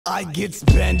I get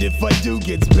spent if I do,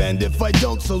 get spent if I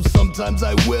don't. So sometimes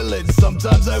I will and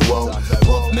sometimes I won't.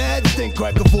 Puff mad, stink,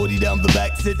 crack a 40 down the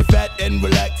back, sit fat and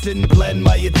relax and plan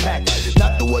my attack.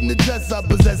 Not the one to dress, I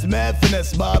possess mad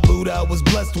finesse. My boot, I was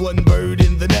blessed, one bird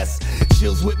in the nest.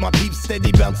 Chills with my peeps,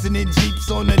 steady bouncing in jeeps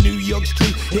on a New York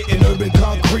street, hitting urban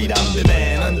concrete. I'm the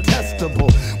man,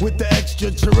 untestable, with the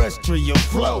extraterrestrial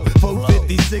flow.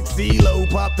 456 ELO,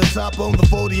 pop the top on the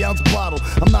 40-ounce bottle.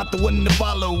 I'm not the one to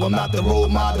follow, I'm not the role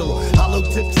model. Hollow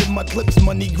tips in my clips,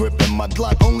 money grip in my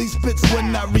Glock only spits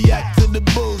when I react to the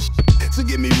bullshit. So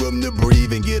give me room to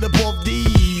breathe and get up off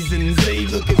these and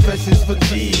save the confessions for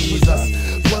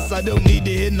Jesus. Plus I don't need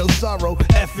to hear no sorrow.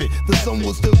 F it, the sun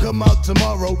will still come out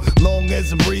tomorrow. Long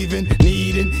as I'm breathing,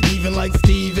 needing, even like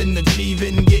Steven,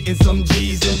 achieving, getting some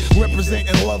G's in.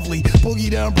 Representing lovely, boogie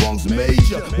down Bronx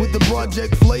major with the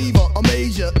project flavor. I'm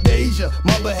Asia, Deja.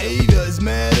 My behavior is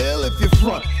mad ill if you're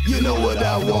front. You know what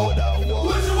I want.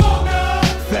 What you want now?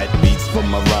 Fat beats for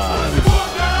my rhymes,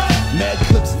 mad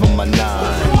clips for my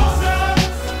nines.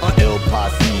 On ill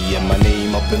posse and my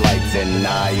name up in lights and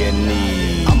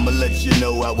I&E. I'ma let you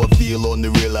know how I feel on the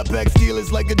real. I pack steel,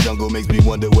 it's like a jungle, makes me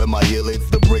wonder where my heel hits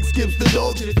the brick, skips the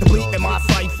dog, complete in my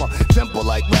cipher. Temple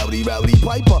like Rowdy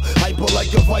Piper, hyper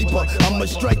like a viper. I'ma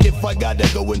strike if I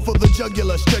gotta go in for the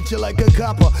jugular, stretch it like a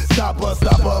copper. Stopper,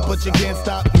 but you can't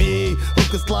stop me.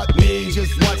 Hookers lock me,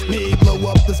 just watch me blow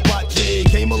up the spot. G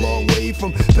came a long way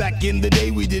from back in the day,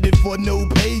 we did it for no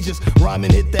pages. Rhyme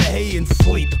and hit the hay and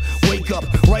sleep, wake up,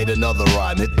 write another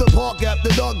rhyme, hit the park after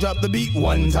dark, drop the beat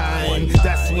one time.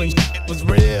 That's when shit was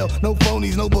real. No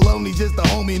phonies, no baloney, just the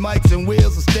homie mics and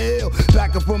wheels of steel.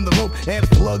 Back up from the rope, amps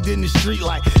plugged in the street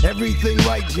like everything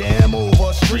right, jam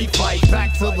over, street fight.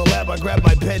 Back to the lab, I grab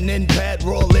my pen and pad,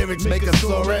 raw lyrics, make a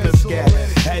surrender scat.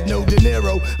 Had no De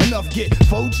Niro, enough get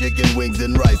 4 chicken wings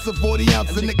and rice, a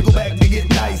 40-ounce of nickel back to get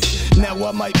nice. Now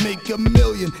I might make $1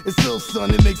 million, it's still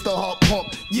son, it makes the heart pump.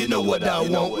 You know what I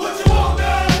want. What you want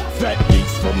now? Fat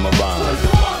beats for my rhymes,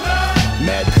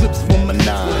 mad clips for my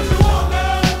nines.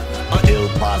 On ill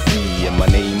posse and my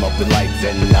name up in lights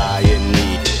and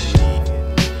I&E.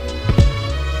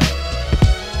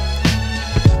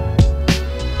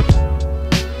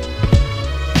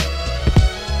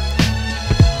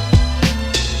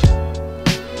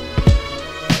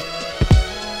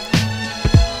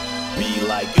 Be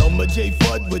like Elmer J.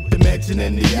 Fudd with the mansion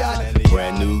and the yacht.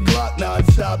 Brand new Glock,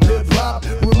 non-stop hip-hop.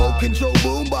 Remote control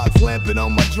boombox, lamping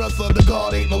on my dresser. The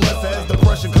guard ain't no less as the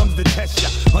pressure comes to test ya.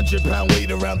 100-pound weight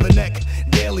around the neck.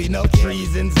 Daily, enough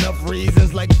treasons, enough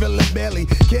reasons like Philip Bailey.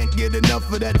 Can't get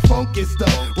enough of that funky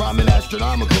stuff. Rhyming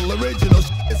astronomical, original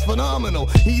it's phenomenal.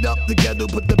 Heat up the kettle,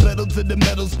 put the pedal to the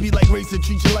metal. Speed like racer,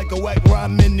 treat you like a whack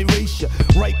rhyme and erasure.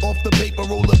 Right off the paper,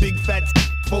 roll a big fat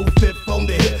 4/5 on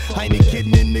the hip. I ain't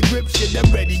kidding in the grip shit,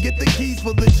 I'm ready. Get the keys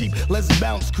for the Jeep, let's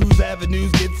bounce, cruise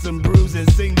avenues, get some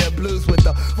bruises, sing that blues with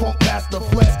the Funk Master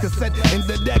Flex cassette in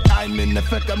the deck. I'm in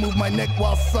effect, I move my neck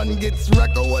while sun gets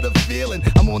wrecked. Oh, what a feeling,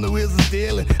 I'm on the wheels of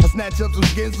stealing. I snatch up some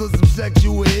skins for some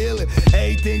sexual healing.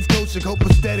 Everything's kosher,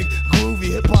 copacetic,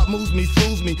 groovy. Hip-hop moves me,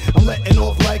 soothes me, I'm letting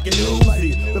off like an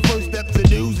Uzi. The first step's a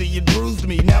doozy, it bruised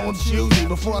me, now I'm choosy.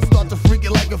 Before I start to freak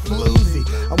it like a floozy.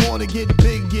 I wanna get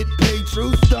big, get paid,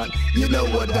 true stunt, you know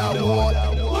what I want.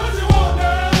 What you want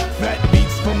now?